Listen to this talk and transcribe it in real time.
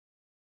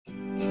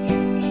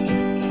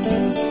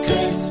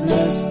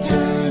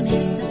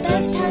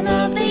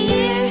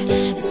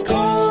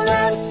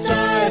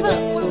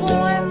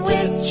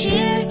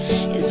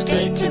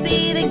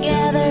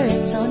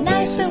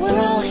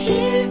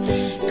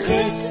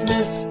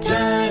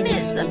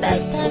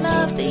best time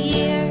of the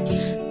year.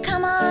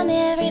 Come on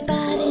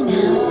everybody,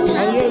 now it's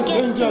time to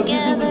get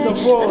together.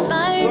 The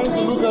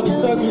fireplace is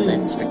toasted,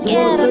 let's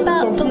forget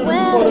about the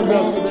weather.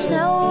 Let it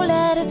snow,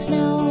 let it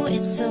snow,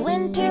 it's a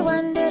winter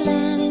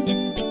wonderland. And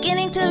it's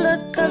beginning to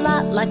look a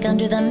lot like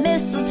under the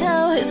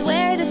mistletoe is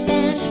where to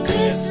stand.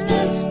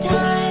 Christmas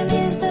time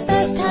is the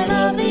best time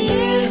of the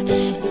year.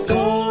 It's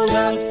cold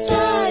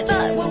outside,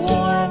 but we're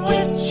warm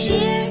with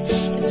cheer.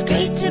 It's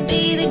great to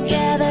be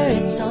together,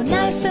 it's so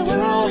nice that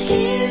we're all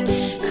here.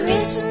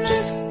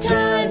 Christmas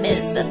time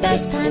is the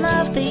best time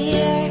of the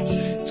year.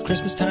 It's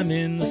Christmas time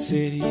in the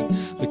city,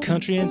 the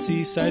country and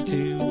seaside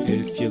too.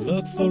 If you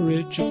look for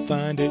it, you'll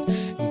find it,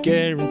 and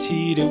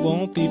guaranteed it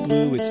won't be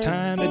blue. It's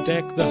time to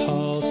deck the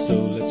halls, so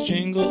let's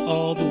jingle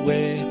all the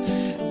way.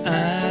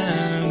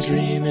 I'm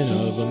dreaming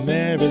of a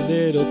merry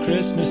little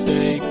Christmas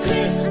day.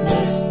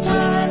 Christmas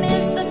time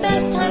is the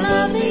best time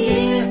of the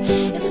year.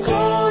 It's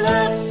cold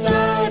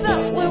outside,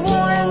 but we're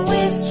warm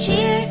with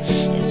cheer.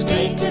 It's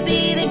great to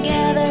be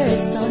together,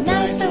 it's so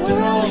nice that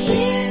we're all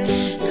here.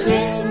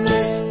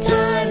 Christmas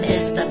time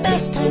is the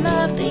best time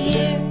of the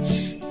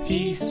year.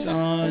 Peace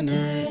on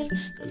earth,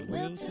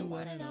 goodwill to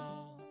one and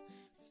all.